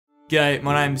G'day,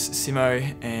 my name's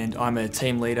Simo and I'm a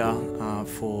team leader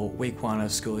for week one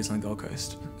of Schoolies on the Gold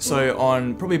Coast. So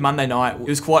on probably Monday night, it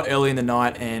was quite early in the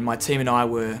night and my team and I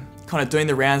were kind of doing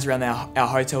the rounds around our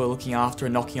hotel we're looking after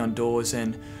and knocking on doors,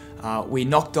 and we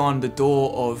knocked on the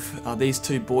door of these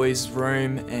two boys'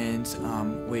 room,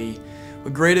 and we were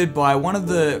greeted by one of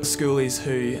the schoolies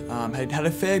who had had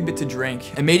a fair bit to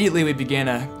drink. Immediately we began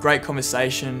a great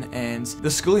conversation, and the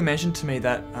schoolie mentioned to me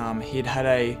that he'd had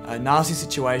a nasty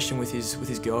situation with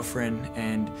his girlfriend,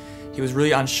 and he was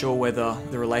really unsure whether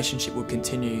the relationship would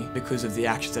continue because of the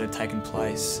actions that had taken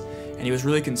place. And he was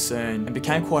really concerned and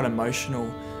became quite emotional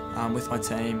with my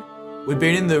team. We'd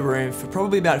been in the room for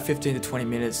probably about 15 to 20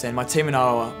 minutes, and my team and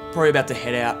I were probably about to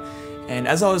head out. And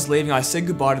as I was leaving, I said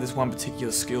goodbye to this one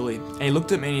particular schoolie, and he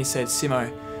looked at me and he said,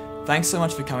 "Simo, thanks so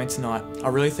much for coming tonight. I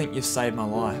really think you've saved my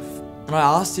life." And I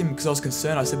asked him, because I was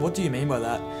concerned, I said, "What do you mean by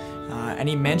that?" And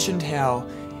he mentioned how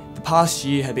the past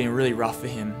year had been really rough for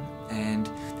him, and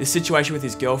this situation with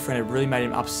his girlfriend had really made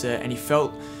him upset, and he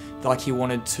felt like he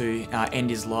wanted to end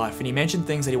his life. And he mentioned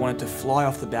things that he wanted to fly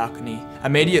off the balcony.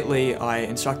 Immediately, I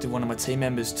instructed one of my team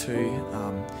members to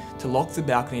lock the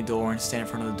balcony door and stand in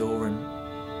front of the door.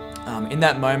 And in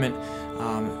that moment,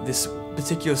 this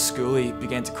particular schoolie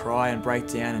began to cry and break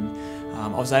down, and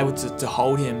I was able to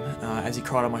hold him as he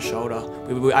cried on my shoulder.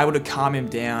 We were able to calm him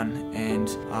down, and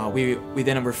we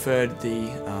then referred the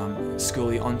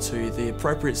schoolie onto the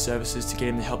appropriate services to get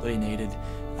him the help that he needed.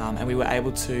 And we were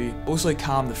able to also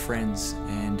calm the friends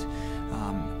and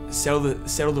settle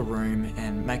the room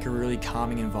and make a really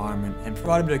calming environment and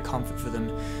provide a bit of comfort for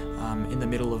them in the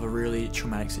middle of a really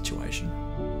traumatic situation.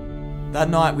 That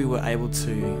night we were able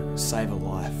to save a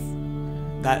life.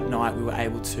 That night we were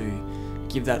able to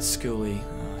give that schoolie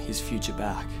his future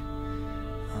back.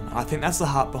 I think that's the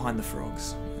heart behind the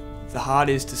frogs. The heart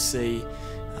is to see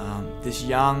this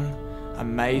young,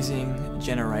 amazing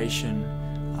generation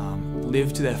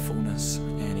live to their fullness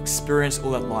and experience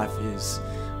all that life is,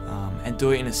 and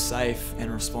do it in a safe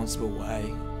and responsible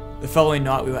way. The following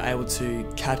night we were able to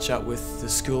catch up with the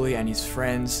schoolie and his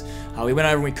friends. We went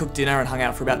over and we cooked dinner and hung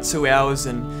out for about 2 hours,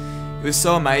 and it was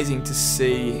so amazing to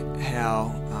see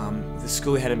how the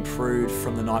schoolie had improved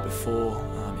from the night before,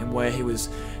 and where he was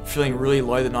feeling really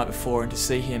low the night before, and to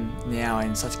see him now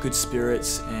in such good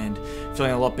spirits and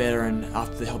feeling a lot better, and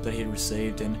after the help that he had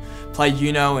received, and play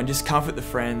and just comfort the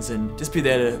friends and just be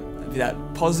there to be that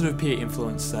positive peer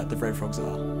influence that the Red Frogs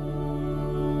are.